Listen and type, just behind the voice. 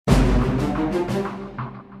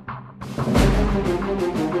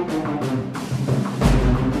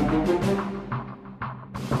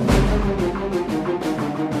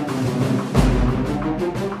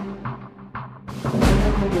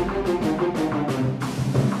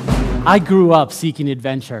I grew up seeking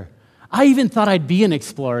adventure. I even thought I'd be an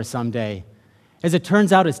explorer someday. As it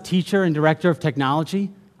turns out, as teacher and director of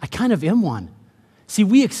technology, I kind of am one. See,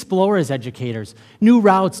 we explore as educators, new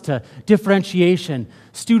routes to differentiation,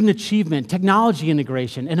 student achievement, technology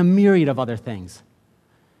integration, and a myriad of other things.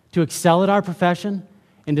 To excel at our profession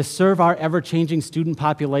and to serve our ever-changing student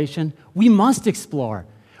population, we must explore.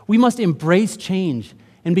 We must embrace change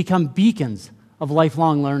and become beacons of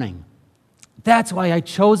lifelong learning. That's why I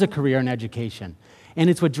chose a career in education, and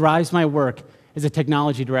it's what drives my work as a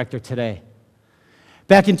technology director today.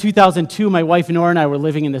 Back in 2002, my wife Nora and I were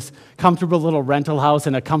living in this comfortable little rental house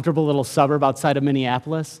in a comfortable little suburb outside of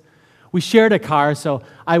Minneapolis. We shared a car, so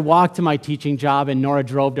I walked to my teaching job and Nora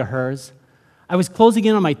drove to hers. I was closing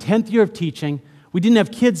in on my 10th year of teaching. We didn't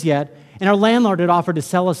have kids yet, and our landlord had offered to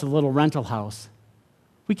sell us a little rental house.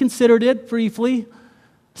 We considered it briefly,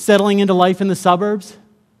 settling into life in the suburbs,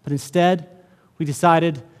 but instead, we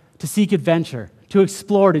decided to seek adventure, to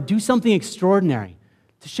explore, to do something extraordinary,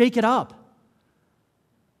 to shake it up.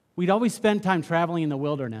 We'd always spent time traveling in the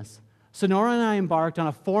wilderness, so Nora and I embarked on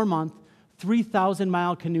a 4-month,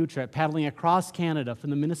 3,000-mile canoe trip paddling across Canada from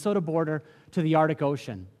the Minnesota border to the Arctic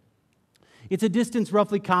Ocean. It's a distance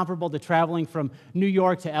roughly comparable to traveling from New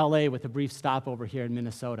York to LA with a brief stopover here in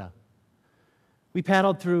Minnesota. We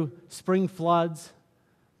paddled through spring floods,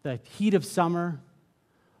 the heat of summer,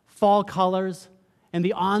 fall colors, and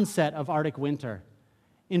the onset of Arctic winter.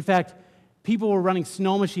 In fact, people were running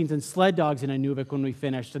snow machines and sled dogs in Inuvik when we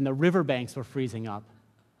finished, and the riverbanks were freezing up.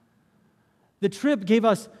 The trip gave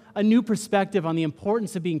us a new perspective on the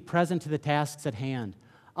importance of being present to the tasks at hand,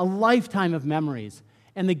 a lifetime of memories,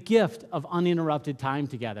 and the gift of uninterrupted time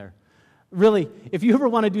together. Really, if you ever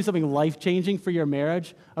want to do something life-changing for your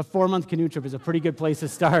marriage, a 4-month canoe trip is a pretty good place to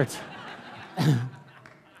start.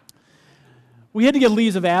 We had to get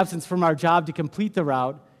leaves of absence from our job to complete the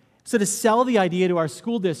route. So to sell the idea to our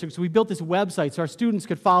school districts, we built this website so our students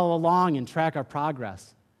could follow along and track our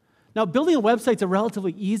progress. Now, building a website's a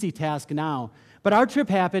relatively easy task now, but our trip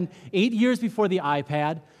happened 8 years before the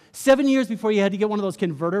iPad, 7 years before you had to get one of those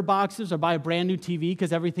converter boxes or buy a brand new TV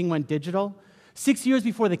because everything went digital, 6 years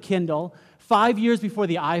before the Kindle, 5 years before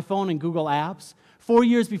the iPhone and Google Apps, 4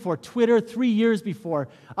 years before Twitter, 3 years before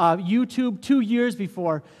YouTube, 2 years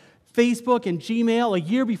before Facebook and Gmail, a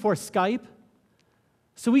year before Skype.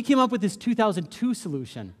 So we came up with this 2002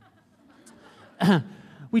 solution.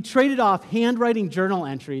 We traded off handwriting journal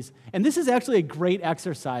entries, and this is actually a great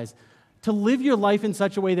exercise to live your life in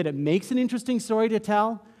such a way that it makes an interesting story to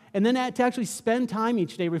tell, and then to actually spend time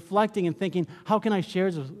each day reflecting and thinking, how can I share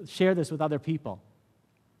this with other people?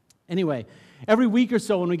 Anyway, every week or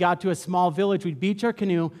so when we got to a small village, we'd beach our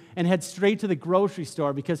canoe and head straight to the grocery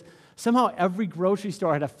store because somehow every grocery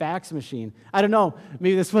store had a fax machine. I don't know,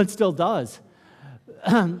 maybe this one still does.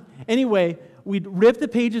 Anyway, we'd rip the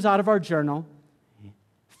pages out of our journal,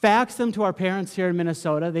 fax them to our parents here in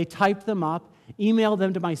Minnesota. They typed them up, emailed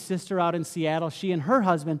them to my sister out in Seattle. She and her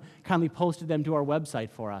husband kindly posted them to our website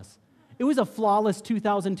for us. It was a flawless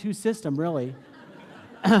 2002 system, really.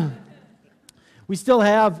 We still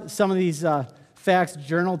have some of these faxed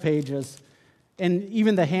journal pages. And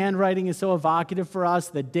even the handwriting is so evocative for us.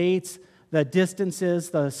 The dates, the distances,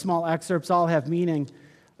 the small excerpts all have meaning.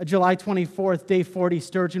 July 24th, day 40,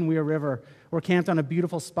 Sturgeon Weir River. We're camped on a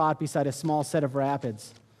beautiful spot beside a small set of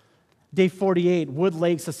rapids. Day 48, Wood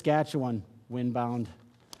Lake, Saskatchewan, windbound.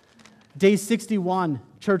 Day 61,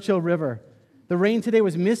 Churchill River. The rain today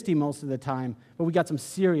was misty most of the time, but we got some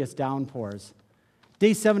serious downpours.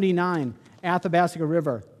 Day 79, Athabasca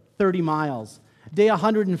River, 30 miles. Day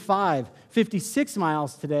 105, 56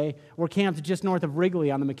 miles today. We're camped just north of Wrigley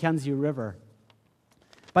on the Mackenzie River.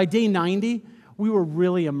 By day 90, we were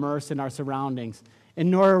really immersed in our surroundings. And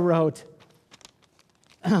Nora wrote,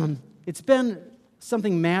 it's been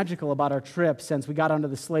something magical about our trip since we got onto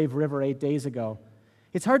the Slave River 8 days ago.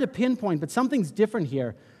 It's hard to pinpoint, but something's different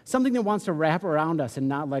here, something that wants to wrap around us and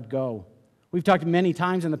not let go. We've talked many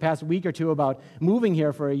times in the past week or two about moving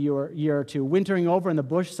here for a year or two, wintering over in the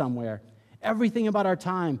bush somewhere. Everything about our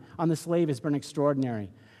time on the Slave has been extraordinary.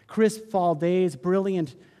 Crisp fall days,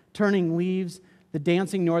 brilliant turning leaves, the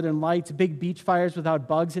dancing northern lights, big beach fires without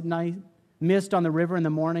bugs at night, mist on the river in the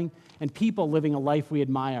morning, and people living a life we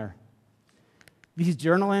admire. These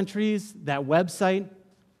journal entries, that website,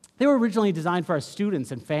 they were originally designed for our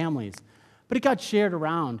students and families, but it got shared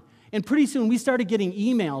around. And pretty soon we started getting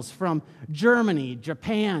emails from Germany,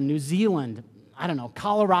 Japan, New Zealand,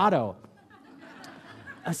 Colorado.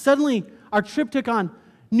 Suddenly, our trip took on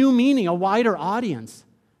new meaning, a wider audience.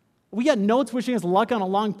 We got notes wishing us luck on a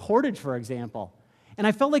long portage, for example. And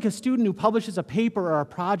I felt like a student who publishes a paper or a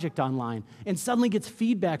project online and suddenly gets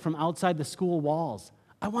feedback from outside the school walls.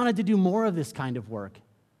 I wanted to do more of this kind of work.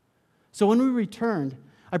 So when we returned,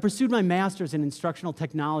 I pursued my master's in instructional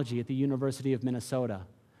technology at the University of Minnesota.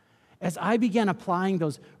 As I began applying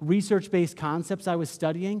those research-based concepts I was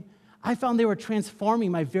studying, I found they were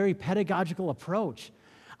transforming my very pedagogical approach.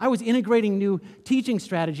 I was integrating new teaching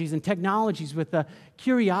strategies and technologies with the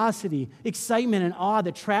curiosity, excitement, and awe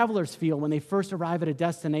that travelers feel when they first arrive at a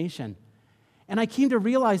destination. And I came to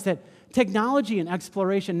realize that technology and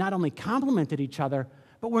exploration not only complemented each other,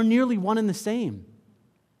 but were nearly one and the same.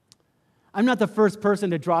 I'm not the first person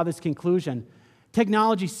to draw this conclusion.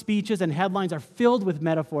 Technology speeches and headlines are filled with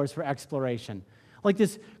metaphors for exploration, like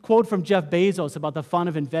this quote from Jeff Bezos about the fun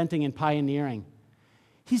of inventing and pioneering.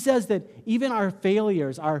 He says that even our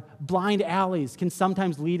failures, our blind alleys, can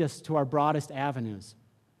sometimes lead us to our broadest avenues.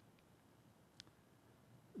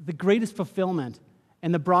 The greatest fulfillment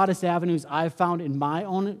and the broadest avenues I've found in my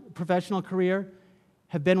own professional career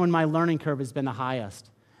have been when my learning curve has been the highest.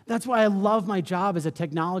 That's why I love my job as a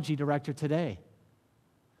technology director today.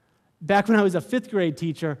 Back when I was a fifth grade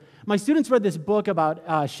teacher, my students read this book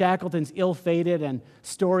about Shackleton's ill-fated and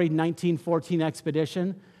storied 1914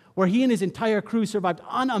 expedition, where he and his entire crew survived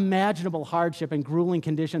unimaginable hardship and grueling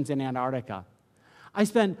conditions in Antarctica. I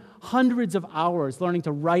spent hundreds of hours learning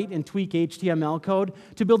to write and tweak HTML code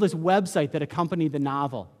to build this website that accompanied the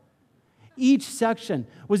novel. Each section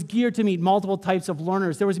was geared to meet multiple types of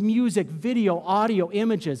learners. There was music, video, audio,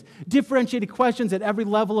 images, differentiated questions at every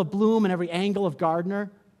level of Bloom and every angle of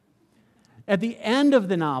Gardner. At the end of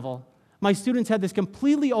the novel, my students had this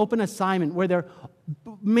completely open assignment where their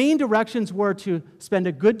main directions were to spend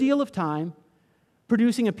a good deal of time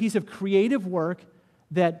producing a piece of creative work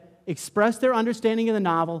that expressed their understanding of the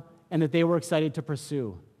novel and that they were excited to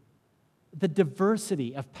pursue. The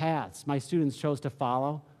diversity of paths my students chose to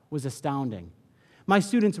follow was astounding. My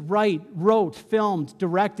students wrote, filmed,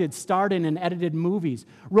 directed, starred in and edited movies,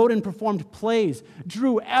 wrote and performed plays,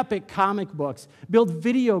 drew epic comic books, built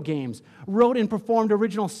video games, wrote and performed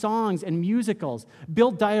original songs and musicals,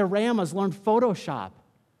 built dioramas, learned Photoshop.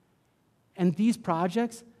 And these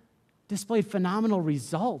projects displayed phenomenal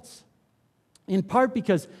results, in part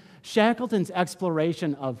because Shackleton's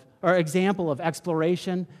example of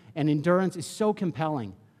exploration and endurance is so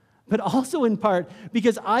compelling, but also in part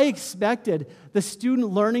because I expected the student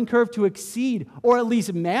learning curve to exceed or at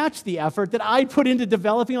least match the effort that I'd put into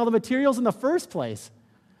developing all the materials in the first place.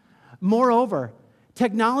 Moreover,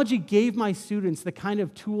 technology gave my students the kind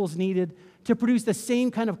of tools needed to produce the same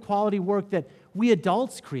kind of quality work that we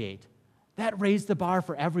adults create. That raised the bar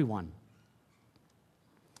for everyone.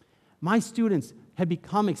 My students had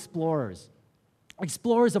become explorers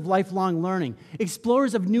of lifelong learning,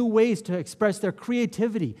 explorers of new ways to express their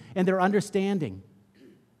creativity and their understanding.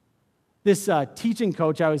 This teaching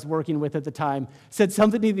coach I was working with at the time said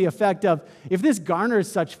something to the effect of, if this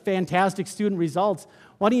garners such fantastic student results,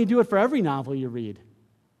 why don't you do it for every novel you read?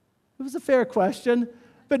 It was a fair question,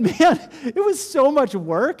 but man, it was so much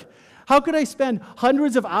work. How could I spend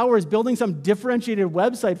hundreds of hours building some differentiated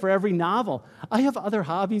website for every novel? I have other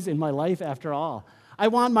hobbies in my life after all. I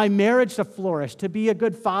want my marriage to flourish, to be a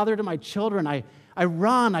good father to my children. I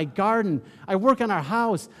run, I garden, I work on our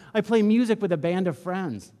house, I play music with a band of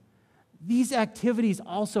friends. These activities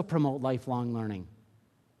also promote lifelong learning.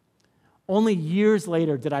 Only years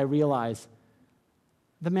later did I realize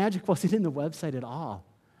the magic wasn't in the website at all.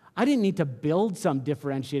 I didn't need to build some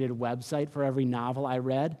differentiated website for every novel I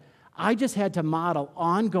read. I just had to model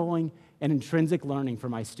ongoing and intrinsic learning for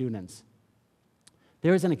my students.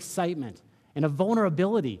 There is an excitement and a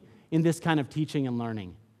vulnerability in this kind of teaching and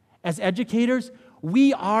learning. As educators,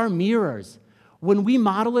 we are mirrors. When we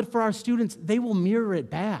model it for our students, they will mirror it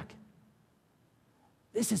back.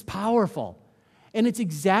 This is powerful. And it's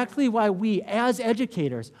exactly why we, as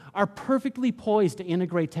educators, are perfectly poised to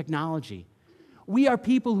integrate technology. We are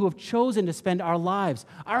people who have chosen to spend our lives,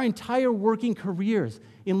 our entire working careers,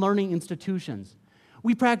 in learning institutions.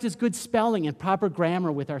 We practice good spelling and proper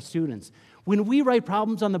grammar with our students. When we write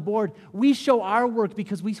problems on the board, we show our work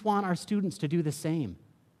because we want our students to do the same.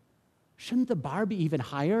 Shouldn't the bar be even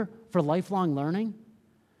higher for lifelong learning?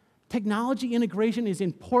 Technology integration is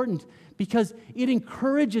important because it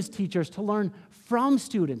encourages teachers to learn from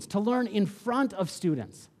students, to learn in front of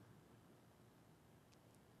students.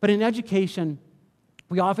 But in education,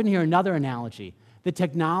 we often hear another analogy, that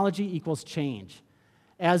technology equals change.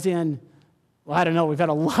 As in, well, I don't know, we've had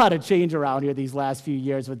a lot of change around here these last few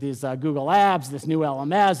years with these Google Apps, this new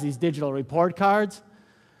LMS, these digital report cards.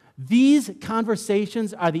 These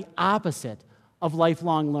conversations are the opposite of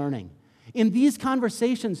lifelong learning. In these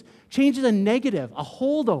conversations, change is a negative, a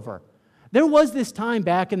holdover. There was this time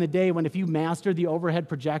back in the day when if you mastered the overhead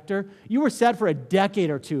projector, you were set for a decade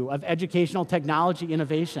or two of educational technology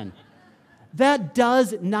innovation. That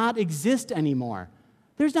does not exist anymore.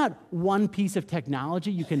 There's not one piece of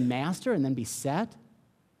technology you can master and then be set.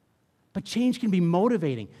 But change can be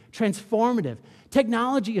motivating, transformative.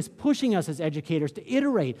 Technology is pushing us as educators to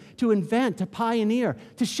iterate, to invent, to pioneer,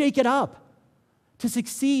 to shake it up, to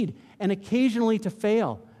succeed, and occasionally to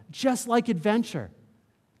fail, just like adventure,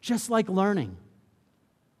 just like learning.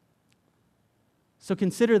 So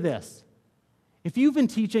consider this. If you've been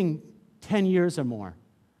teaching 10 years or more,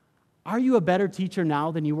 are you a better teacher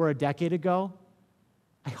now than you were a decade ago?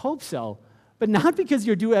 I hope so, but not because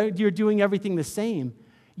you're doing everything the same.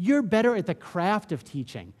 You're better at the craft of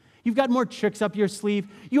teaching. You've got more tricks up your sleeve.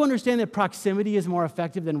 You understand that proximity is more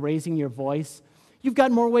effective than raising your voice. You've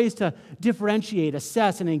got more ways to differentiate,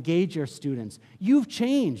 assess, and engage your students. You've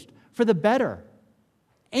changed for the better.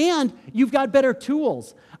 And you've got better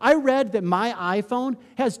tools. I read that my iPhone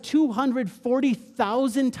has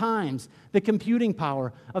 240,000 times the computing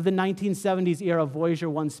power of the 1970s era Voyager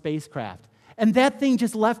 1 spacecraft. And that thing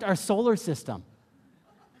just left our solar system.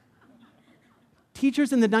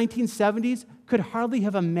 Teachers in the 1970s could hardly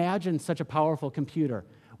have imagined such a powerful computer.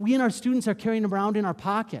 We and our students are carrying them around in our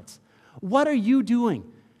pockets. What are you doing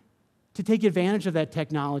to take advantage of that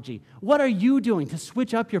technology? What are you doing to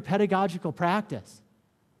switch up your pedagogical practice?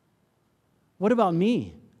 What about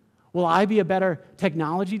me? Will I be a better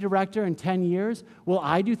technology director in 10 years? Will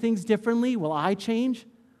I do things differently? Will I change?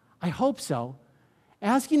 I hope so.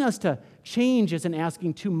 Asking us to change isn't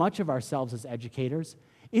asking too much of ourselves as educators.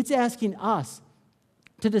 It's asking us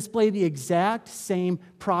to display the exact same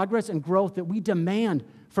progress and growth that we demand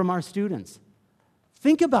from our students.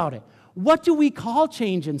 Think about it. What do we call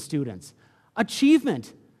change in students?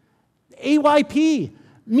 Achievement, AYP,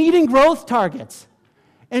 meeting growth targets.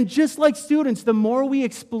 And just like students, the more we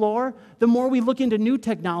explore, the more we look into new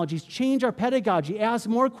technologies, change our pedagogy, ask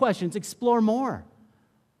more questions, explore more.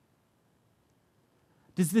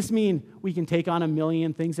 Does this mean we can take on a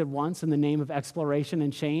million things at once in the name of exploration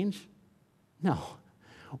and change? No.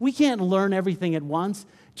 We can't learn everything at once,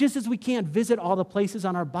 just as we can't visit all the places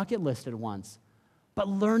on our bucket list at once. But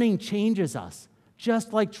learning changes us,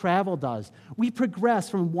 just like travel does. We progress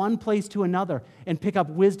from one place to another and pick up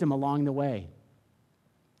wisdom along the way.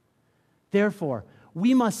 Therefore,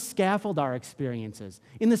 we must scaffold our experiences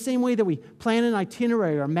in the same way that we plan an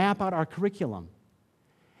itinerary or map out our curriculum.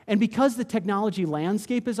 And because the technology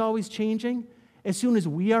landscape is always changing, as soon as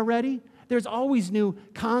we are ready, there's always new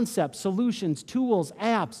concepts, solutions, tools,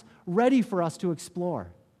 apps ready for us to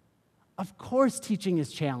explore. Of course, teaching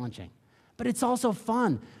is challenging, but it's also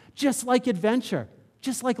fun, just like adventure,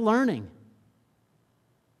 just like learning.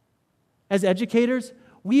 As educators,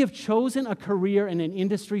 we have chosen a career in an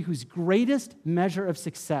industry whose greatest measure of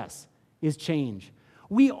success is change.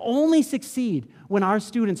 We only succeed when our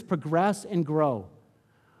students progress and grow.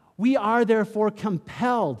 We are therefore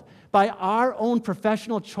compelled by our own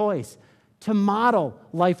professional choice to model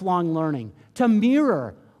lifelong learning, to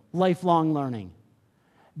mirror lifelong learning.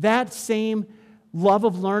 That same love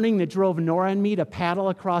of learning that drove Nora and me to paddle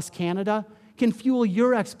across Canada can fuel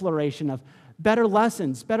your exploration of better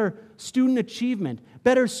lessons, better student achievement,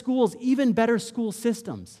 better schools, even better school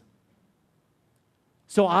systems.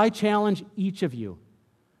 So I challenge each of you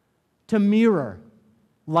to mirror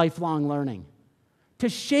lifelong learning, to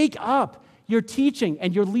shake up your teaching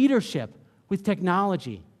and your leadership with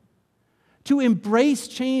technology, to embrace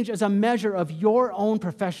change as a measure of your own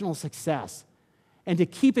professional success, and to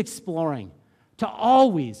keep exploring, to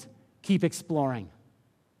always keep exploring.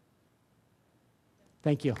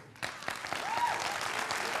 Thank you.